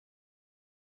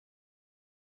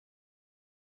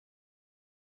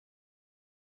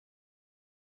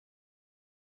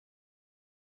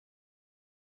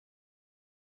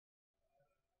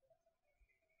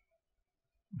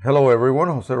Hello everyone,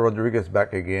 Jose Rodriguez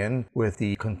back again with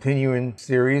the continuing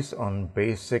series on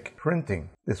basic printing.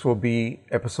 This will be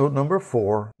episode number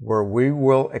 4, where we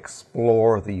will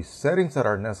explore the settings that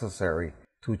are necessary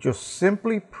to just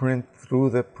simply print through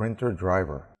the printer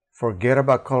driver. Forget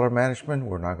about color management,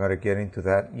 we're not going to get into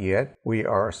that yet. We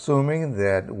are assuming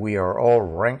that we are all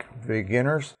rank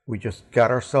beginners. We just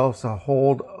got ourselves a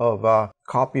hold of a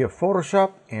copy of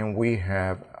Photoshop and we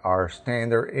have our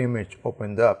standard image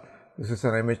opened up. This is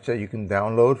an image that you can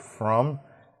download from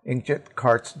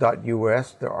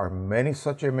inkjetcarts.us. There are many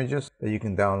such images that you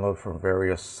can download from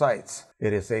various sites.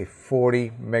 It is a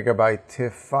 40 megabyte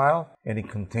TIFF file and it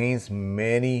contains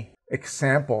many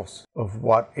examples of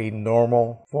what a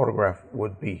normal photograph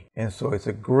would be. And so it's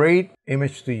a great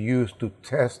image to use to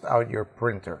test out your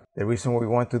printer. The reason we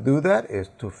want to do that is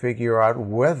to figure out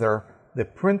whether the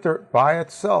printer by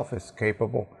itself is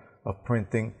capable of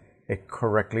printing a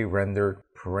correctly rendered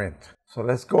print. So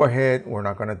let's go ahead. We're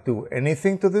not going to do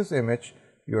anything to this image.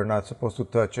 You're not supposed to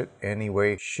touch it any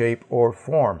way, shape, or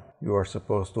form. You are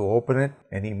supposed to open it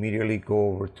and immediately go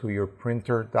over to your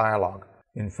printer dialog.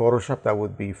 In Photoshop, that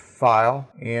would be File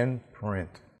and Print.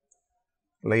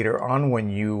 Later on, when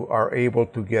you are able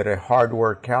to get a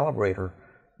hardware calibrator,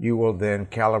 you will then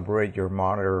calibrate your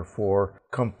monitor for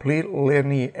complete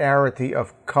linearity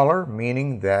of color,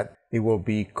 meaning that it will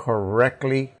be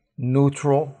correctly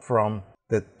neutral from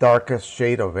the darkest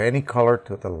shade of any color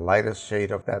to the lightest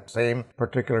shade of that same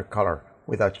particular color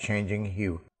without changing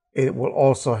hue. It will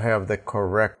also have the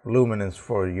correct luminance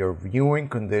for your viewing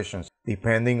conditions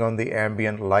depending on the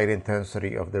ambient light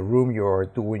intensity of the room you are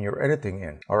doing your editing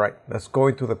in. Alright, let's go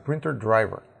into the printer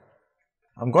driver.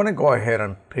 I'm going to go ahead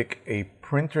and pick a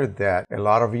printer that a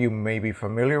lot of you may be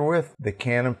familiar with, the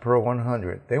Canon Pro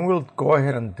 100. Then we'll go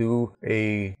ahead and do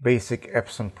a basic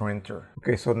EPSON printer.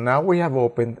 Okay, so now we have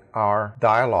opened our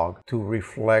dialog to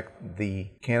reflect the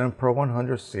Canon Pro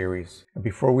 100 series. And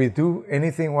before we do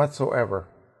anything whatsoever,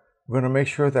 we're going to make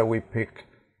sure that we pick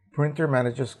Printer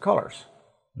Manages Colors,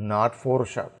 not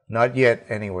Photoshop. Not yet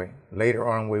anyway. Later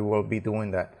on we will be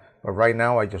doing that. But right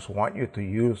now, I just want you to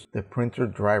use the printer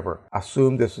driver.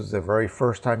 Assume this is the very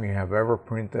first time you have ever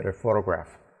printed a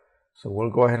photograph. So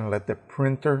we'll go ahead and let the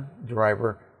printer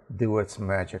driver do its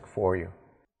magic for you.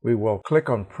 We will click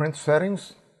on Print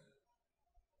Settings.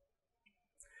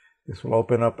 This will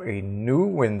open up a new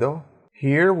window.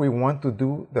 Here we want to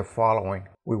do the following.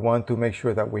 We want to make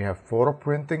sure that we have photo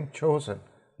printing chosen,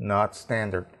 not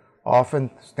standard. Often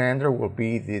standard will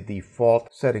be the default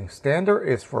setting. Standard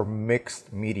is for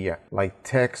mixed media like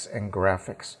text and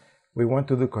graphics. We want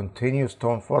to do continuous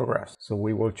tone photographs, so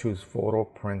we will choose photo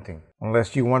printing.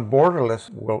 Unless you want borderless,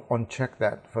 we'll uncheck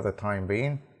that for the time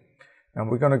being.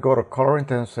 And we're going to go to color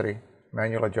intensity,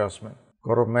 manual adjustment.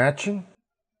 Go to matching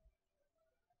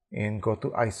and go to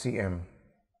ICM.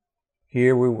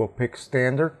 Here we will pick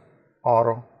standard,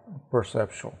 auto,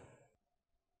 perceptual.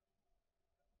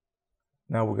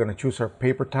 Now we're going to choose our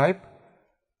paper type.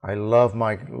 I love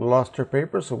my luster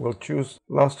paper, so we'll choose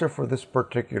luster for this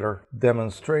particular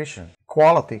demonstration.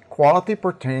 Quality. Quality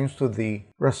pertains to the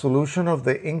resolution of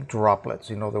the ink droplets.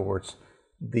 In other words,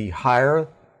 the higher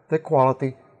the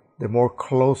quality, the more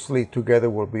closely together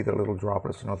will be the little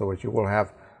droplets. In other words, you will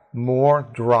have more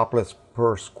droplets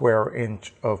per square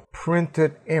inch of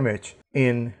printed image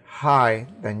in high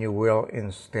than you will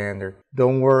in standard.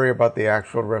 Don't worry about the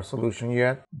actual resolution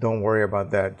yet. Don't worry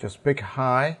about that. Just pick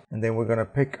high, and then we're going to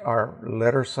pick our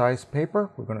letter size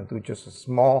paper. We're going to do just a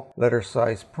small letter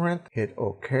size print. Hit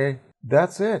OK.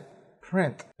 That's it.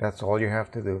 Print. That's all you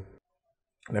have to do.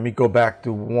 Let me go back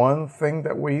to one thing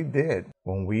that we did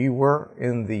when we were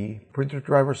in the printer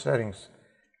driver settings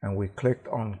and we clicked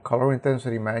on color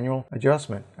intensity manual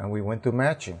adjustment and we went to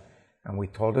matching and we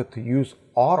told it to use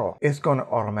auto. It's going to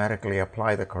automatically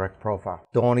apply the correct profile.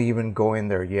 Don't even go in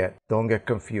there yet. Don't get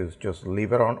confused. Just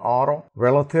leave it on auto,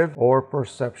 relative, or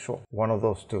perceptual. One of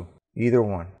those two. Either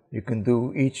one. You can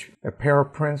do a pair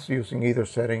of prints using either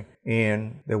setting,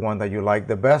 and the one that you like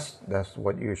the best, that's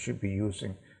what you should be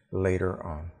using later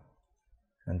on.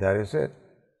 And that is it.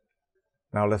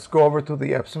 Now let's go over to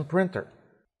the EPSON printer.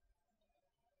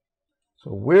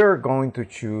 So we're going to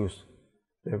choose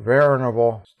the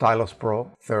venerable Stylus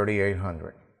Pro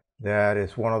 3800. That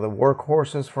is one of the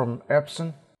workhorses from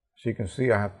EPSON. So you can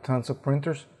see I have tons of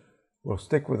printers. We'll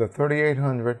stick with the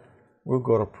 3800. We'll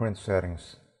go to print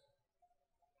settings.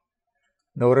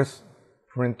 Notice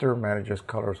printer manages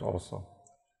colors also.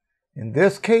 In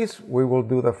this case, we will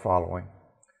do the following.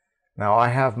 Now I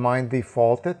have mine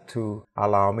defaulted to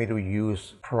allow me to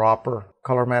use proper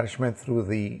color management through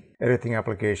the editing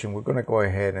application. We're going to go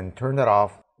ahead and turn that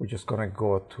off. We're just going to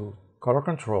go to color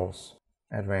controls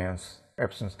advanced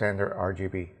EPSON standard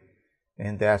RGB.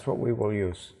 And that's what we will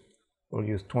use. We'll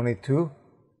use 22.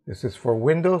 This is for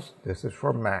Windows, this is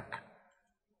for Mac.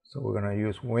 So we're going to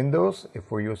use Windows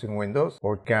if we're using Windows,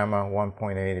 or Gamma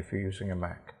 1.8 if you're using a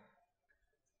Mac.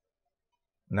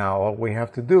 Now all we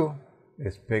have to do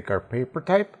is pick our paper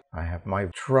type. I have my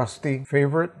trusty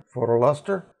favorite, photo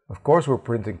luster. Of course we're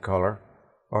printing color.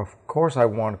 Of course I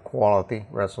want quality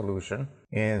resolution.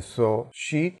 And so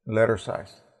sheet, letter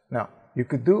size. Now you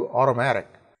could do automatic.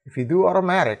 If you do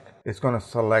automatic, it's going to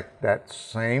select that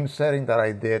same setting that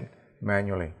I did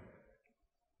manually.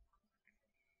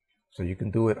 So you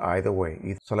can do it either way.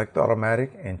 Either select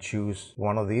automatic and choose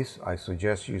one of these. I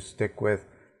suggest you stick with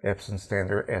EPSON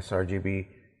standard sRGB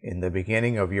in the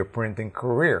beginning of your printing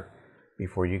career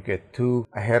before you get too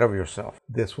ahead of yourself.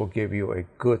 This will give you a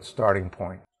good starting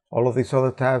point. All of these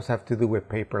other tabs have to do with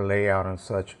paper layout and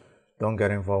such. Don't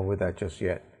get involved with that just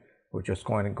yet. We're just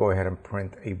going to go ahead and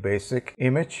print a basic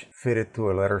image fitted to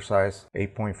a letter size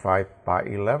 8.5 by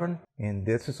 11. And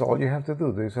this is all you have to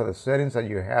do. These are the settings that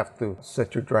you have to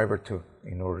set your driver to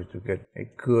in order to get a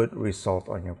good result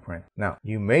on your print. Now,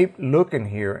 you may look in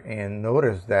here and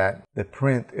notice that the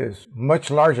print is much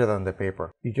larger than the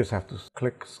paper. You just have to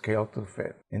click scale to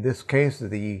fit. In this case,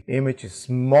 the image is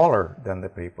smaller than the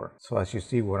paper. So as you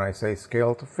see, when I say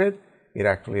scale to fit, it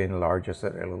actually enlarges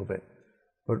it a little bit.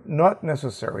 But not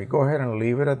necessary. Go ahead and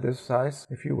leave it at this size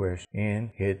if you wish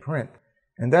and hit print.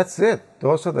 And that's it.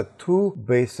 Those are the two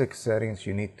basic settings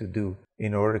you need to do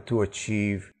in order to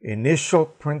achieve initial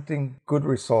printing good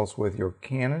results with your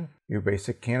Canon, your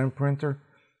basic Canon printer,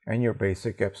 and your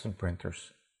basic EPSON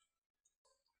printers.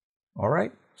 All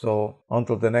right. So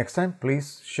until the next time,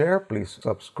 please share, please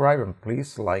subscribe, and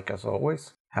please like as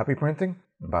always. Happy printing.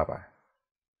 Bye-bye.